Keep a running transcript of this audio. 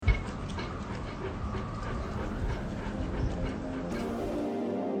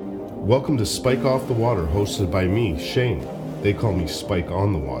Welcome to Spike Off the Water, hosted by me, Shane. They call me Spike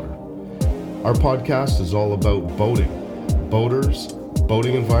on the Water. Our podcast is all about boating, boaters,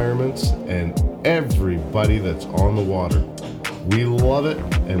 boating environments, and everybody that's on the water. We love it,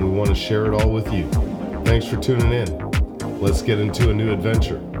 and we want to share it all with you. Thanks for tuning in. Let's get into a new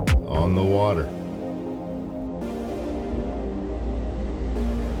adventure on the water.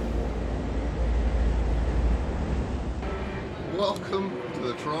 Welcome to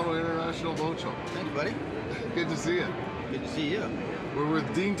the Toronto International Boat Show. Thank you, buddy. Good to see you. Good to see you. We're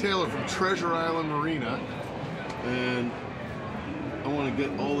with Dean Taylor from Treasure Island Marina, and I want to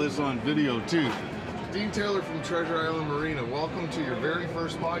get all this on video too. Dean Taylor from Treasure Island Marina, welcome to your very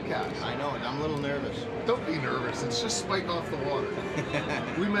first podcast. I know, I'm a little nervous. Don't be nervous, it's just Spike Off the Water.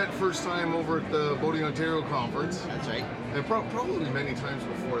 We met first time over at the Boating Ontario conference. That's right. And probably many times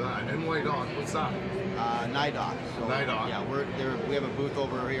before that. NY Dock, what's that? NYDOC. So, NYDOC. Yeah, we have a booth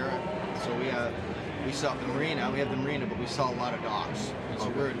over here. So we sell the marina. We have the marina, but we sell a lot of docks. And so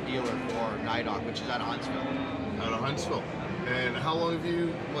we're a dealer for NYDOC, which is out of Huntsville. Out of Huntsville. And how long have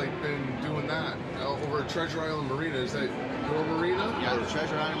you been doing that over at Treasure Island Marina? Is that your marina? Yeah, the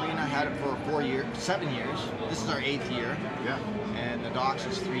Treasure Island Marina had it for 7 years. This is our 8th year. Yeah. And the docks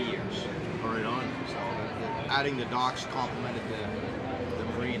is 3 years. All right on. So adding the docks complemented the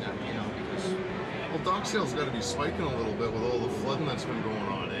marina, because. Well, dock sales got to be spiking a little bit with all the flooding that's been going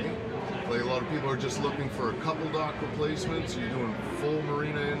on, eh? Like a lot of people are just looking for a couple dock replacements. You're doing full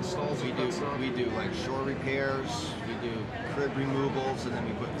marina installs. We do like shore repairs. We do crib removals, and then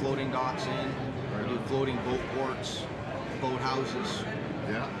we put floating docks in. Right. We do floating boat ports, boat houses.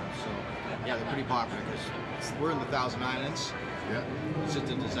 Yeah. So yeah, they're pretty popular because we're in the Thousand Islands. Yeah. It's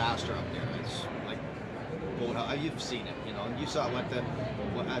just a disaster up there. It's like boat house. You've seen it, You saw it at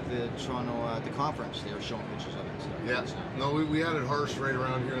the Toronto the conference. They were showing pictures of it. So Yeah. No, we had it harsh right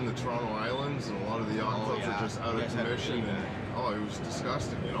around here in the Toronto Islands, and a lot of the yacht clubs are just out of commission. And it was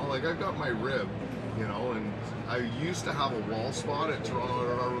disgusting. Like I've got my rib, and I used to have a wall spot at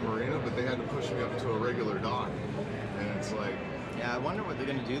Toronto Harbor Marina, but they had to push me up to a regular dock, and it's like. Yeah, I wonder what they're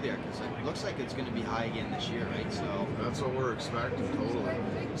going to do there, because it looks like it's going to be high again this year, right? So that's what we're expecting, totally.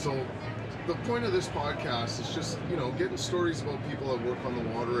 So the point of this podcast is just, getting stories about people that work on the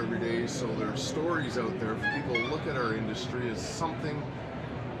water every day. So there's stories out there for people to look at our industry as something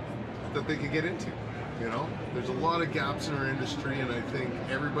that they could get into. There's a lot of gaps in our industry, and I think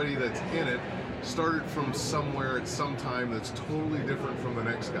everybody that's in it started from somewhere at some time that's totally different from the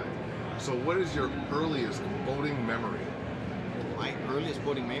next guy. So what is your earliest boating memory? My earliest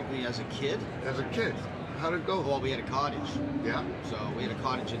boating memory as a kid? As a kid? How'd it go? Well, we had a cottage. Yeah. So we had a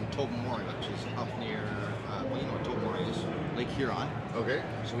cottage in Tobermory, which is up near, you know what Tobermory is? Lake Huron. Okay.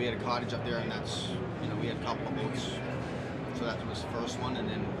 So we had a cottage up there, and that's, we had a couple of boats. So that was the first one, and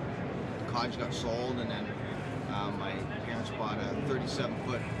then the cottage got sold, and then my parents bought a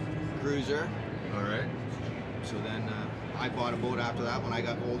 37-foot cruiser. All right. So then I bought a boat after that when I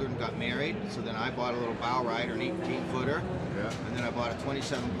got older and got married. So then I bought a little bow rider, an 18-footer. Yeah. And then I bought a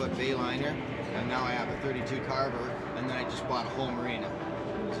 27-foot bayliner. And now I have a 32 carver. And then I just bought a whole marina.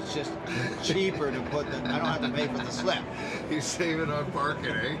 It's just cheaper to put I don't have to pay for the slip. You save it on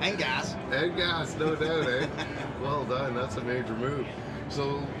parking, eh? And gas. And gas, no doubt, eh? Well done, that's a major move.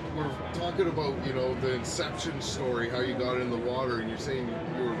 So we're talking about, the inception story, how you got in the water, and you're saying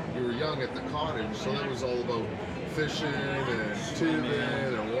you were young at the cottage, so that was all about fishing and tubing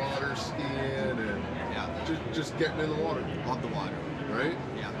and water skiing and just getting in the water. Love the water. Right?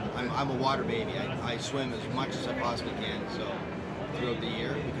 Yeah, I'm a water baby. I swim as much as I possibly can, so throughout the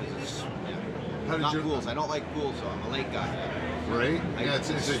year, because it's pools. I don't like pools, so I'm a lake guy. Right? Yeah, it's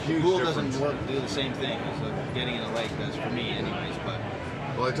a huge pool difference. Doesn't do the same thing as getting in a lake does for me, anyways. But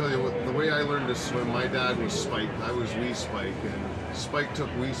well, I tell you what, the way I learned to swim, my dad was Spike, I was Wee Spike, and Spike took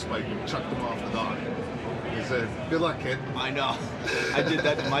Wee Spike and chucked him off the dock. He said, "Good luck, kid." I know. I did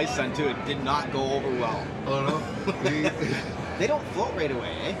that to my son too. It did not go over well. Oh no? They don't float right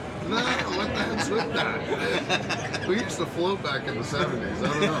away, eh? No, what the heck's with that? We used to float back in the 70s.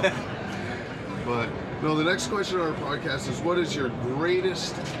 I don't know. But no, the next question on our podcast is, what is your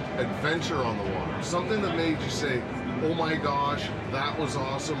greatest adventure on the water? Something that made you say, "Oh my gosh, that was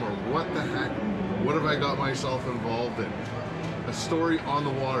awesome," or "What the heck? What have I got myself involved in?" A story on the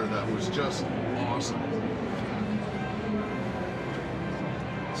water that was just awesome.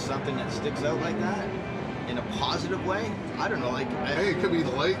 Something that sticks out like that? In a positive way? I don't know, hey, it could be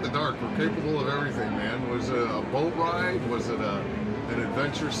the light, the dark. We're capable of everything, man. Was it a boat ride? Was it an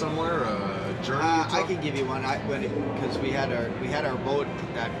adventure somewhere? A journey you took? I can give you one. Because we had our boat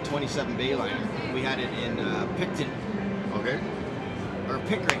at 27 Bayliner. We had it in Picton. Okay. or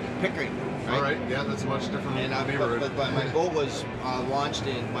Pickering. Right? All right, yeah, that's a much different And neighborhood. but my boat was launched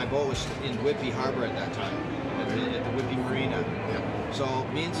in. My boat was in Whitby Harbor at that time, at the Whitby Marina. Yep. So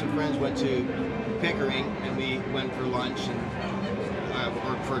me and some friends went to Pickering, and we went for lunch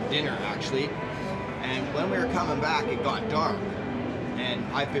or for dinner actually. And when we were coming back, it got dark, and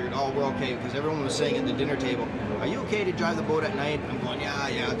I figured, oh, we're okay, because everyone was saying at the dinner table, "Are you okay to drive the boat at night?" I'm going, yeah,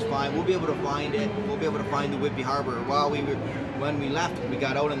 it's fine. We'll be able to find it. We'll be able to find the Whitby Harbor. When we left, we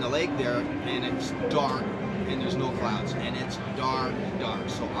got out on the lake there, and it's dark, and there's no clouds, and it's dark,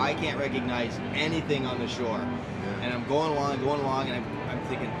 so I can't recognize anything on the shore. Yeah. And I'm going along, and I'm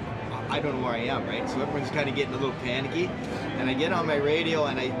thinking, I don't know where I am, right? So everyone's kind of getting a little panicky, and I get on my radio,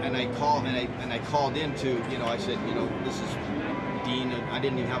 and I called in to, I said, this is Dean. I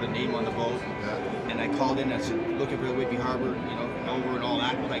didn't even have a name on the boat. Yeah. And I called in and I said, looking for the Whitby Harbor, over and all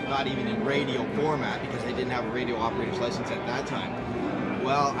that, like not even in radio format, because they didn't have a radio operator's license at that time.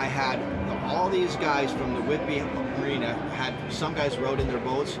 Well, I had all these guys from the Whitby Marina, some guys rode in their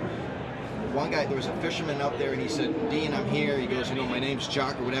boats. One guy, there was a fisherman out there, and he said, "Dean, I'm here." He goes, "My name's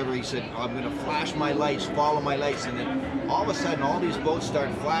Chuck," or whatever. He said, "I'm going to flash my lights, follow my lights." And then all of a sudden, all these boats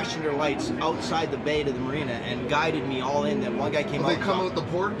started flashing their lights outside the bay to the marina and guided me all in. Then one guy came out. They come out the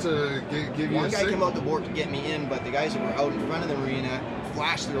port to give you One a guy signal? came out the port to get me in, but the guys that were out in front of the marina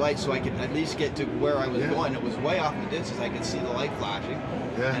flashed their lights so I could at least get to where I was going. It was way off in the distance. I could see the light flashing.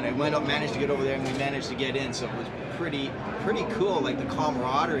 Yeah. And I managed to get over there, and we managed to get in. So it was pretty cool, like the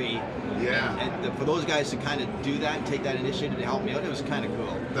camaraderie. Yeah. And for those guys to kind of do that and take that initiative to help me out, it was kind of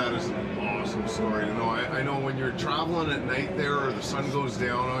cool. That is an awesome story to know. I know when you're traveling at night there, or the sun goes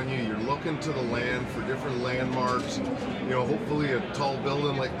down on you, you're looking to the land for different landmarks. Hopefully a tall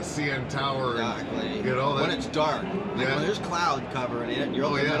building like the CN Tower. Exactly. When it's dark, when there's cloud cover in it, you're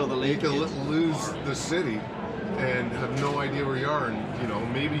in the middle of the lake. You can lose the city and have no idea where you are,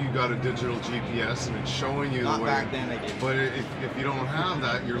 and maybe you got a digital GPS and it's showing you Not the way. back then, I did. But if you don't have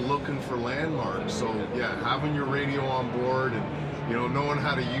that, you're looking for landmarks. So yeah, having your radio on board and knowing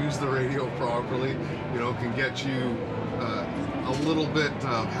how to use the radio properly, can get you a little bit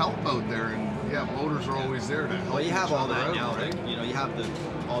of help out there. And yeah, motors are always there to help. Well, you have each all other that out, now. right? Like, you have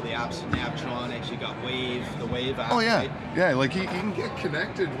all the apps, Navtronics. You got the Wave app. Oh yeah, right? yeah. Like you can get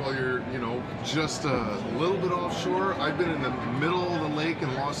connected while you're, just a little bit offshore. I've been in the middle of the lake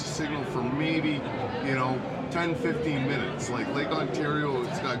and lost a signal for maybe, 10, 15 minutes. Like Lake Ontario,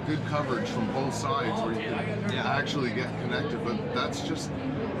 it's got good coverage from both sides where you can actually get connected. But that's just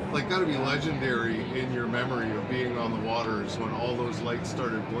got to be legendary in your memory of being on the waters when all those lights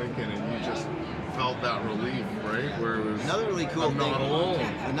started blinking and you just felt that relief, right? Where it was Another really cool I'm not alone.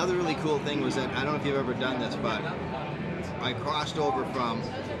 Another really cool thing was that, I don't know if you've ever done this, but I crossed over from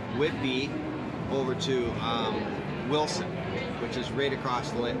Whitby over to Wilson, which is right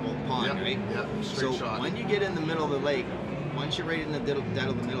across the pond, right? Yeah, straight shot. When you get in the middle of the lake, once you're right in the dead of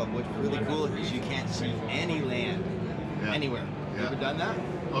the middle, what's really cool is you can't see any land anywhere. You ever done that?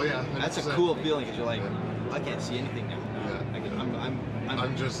 Oh yeah, 100%. That's a cool feeling, because you're like, I can't see anything now.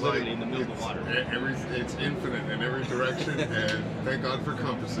 I'm just literally in the middle of the water. It's infinite in every direction, and thank God for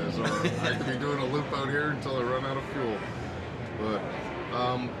compasses. Or I could be doing a loop out here until I run out of fuel. But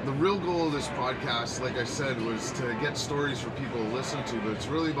the real goal of this podcast, like I said, was to get stories for people to listen to. But it's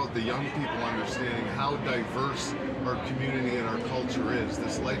really about the young people understanding how diverse our community and our culture is.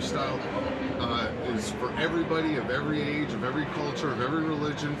 This lifestyle is for everybody of every age, of every culture, of every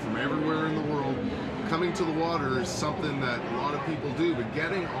religion, from everywhere in the world. Coming to the water is something that a lot of people do, but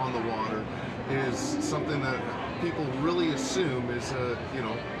getting on the water is something that people really assume is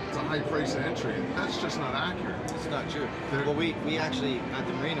it's a high price of entry. That's just not accurate. It's not true. Well, we actually, at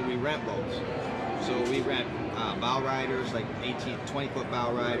the marina, we rent boats. So we rent bow riders, like 20-foot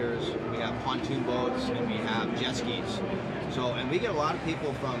bow riders. We have pontoon boats, and we have jet skis. So, and we get a lot of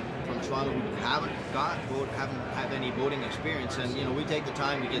people from Toronto who haven't had any boating experience, and we take the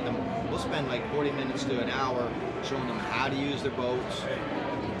time to get them. We'll spend like 40 minutes to an hour showing them how to use their boats,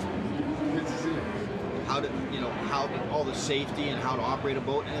 how to how all the safety and how to operate a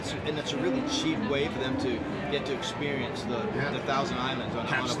boat, and it's a really cheap way for them to get to experience the Thousand Islands on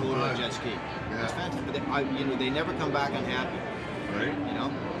a boat or a jet ski. Yeah. It's fantastic. But they never come back unhappy. Right.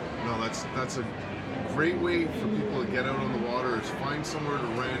 No, that's a great way for people to get out on the water is find somewhere to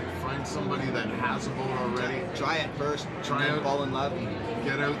rent, find somebody that has a boat already. Try it first, fall in love,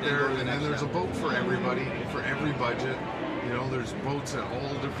 get out there, and then there's a boat for everybody, for every budget. There's boats at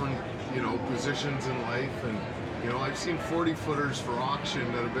all different, positions in life, and I've seen 40-footers for auction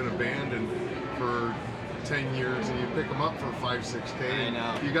that have been abandoned for 10 years and you pick them up for 5-6K. I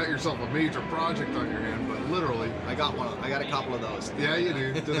know. You got yourself a major project on your hand, but literally. I got one. I got a couple of those. Yeah, you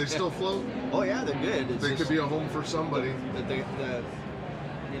do. Do they still float? Oh yeah, they're good. They could be a home for somebody.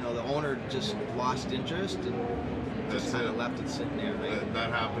 The owner just lost interest and just kind of left it sitting there. Right?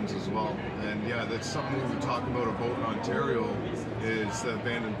 That happens as well. And yeah, that's something we would talk about a boat in Ontario is the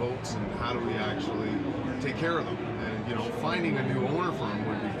abandoned boats and how do we actually take care of them. And finding a new owner for them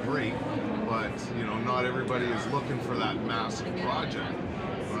would be great, but not everybody is looking for that massive project.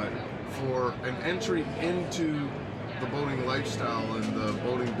 But for an entry into the boating lifestyle and the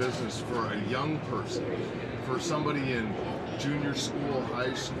boating business for a young person, for somebody in junior school,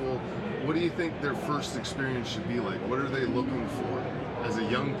 high school, what do you think their first experience should be like? What are they looking for as a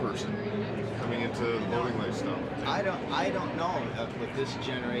young person coming into the boating lifestyle? I don't know with this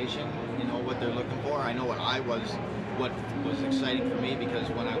generation, what they're looking for. I know what was exciting for me, because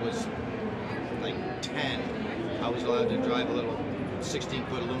when I was like 10, I was allowed to drive a little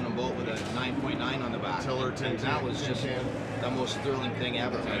 16-foot aluminum boat with a 9.9 on the back. And that was just the most thrilling thing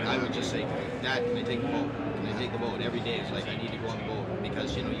ever. Like, I would just say, Dad, can I take the boat? Can I take the boat? Every day it's like I need to go on the boat,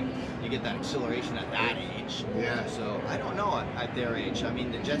 because you get that acceleration at that age. Yeah. So I don't know at their age. I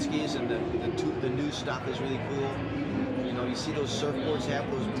mean, the jet skis and the new stuff is really cool. You see those surfboards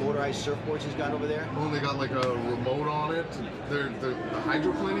those motorized surfboards he's got over there? Oh, they got like a remote on it. They're the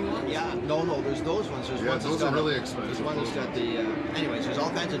hydroplaning ones? Yeah. No, there's those ones. There's ones those are really expensive. There's one that's got the. Anyways, there's all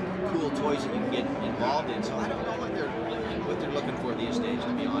kinds of cool toys that you can get involved in. So I don't know what they're looking for these days,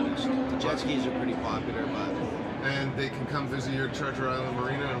 to be honest. The jet skis are pretty popular, but. And they can come visit your Treasure Island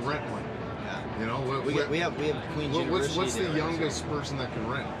Marina and rent one. Yeah. We have Queen's University. What's the youngest person that can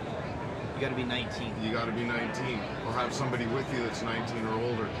rent? You got to be 19. You got to be 19, or have somebody with you that's 19 or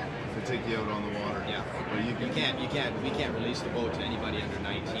older to take you out on the water. Yeah. But We can't release the boat to anybody under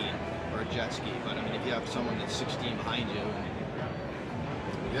 19 or a jet ski. But I mean, if you have someone that's 16 behind you.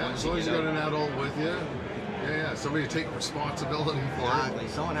 Yeah, as long as you got an adult with you. Yeah. Somebody to take responsibility for Exactly.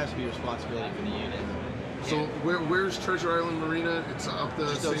 Someone has to be responsibility for the unit. So where's Treasure Island Marina? It's up the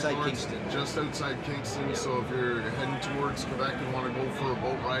just outside Kingston. Just outside Kingston. Yeah. So if you're heading towards Quebec and want to go for a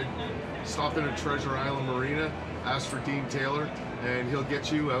boat ride, stop in at Treasure Island Marina, ask for Dean Taylor, and he'll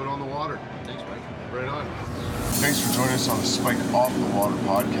get you out on the water. Thanks, Mike. Right on. Thanks for joining us on the Spike Off the Water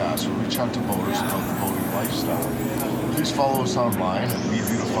podcast, where we chat to boaters about the boating lifestyle. Please follow us online at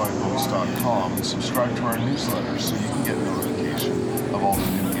webeautifyboats.com and subscribe to our newsletter so you can get notification of all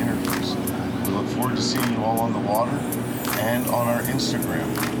the new interviews. We look forward to seeing you all on the water and on our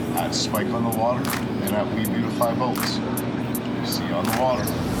Instagram at Spike on the Water and at We Beautify Boats. See you on the water.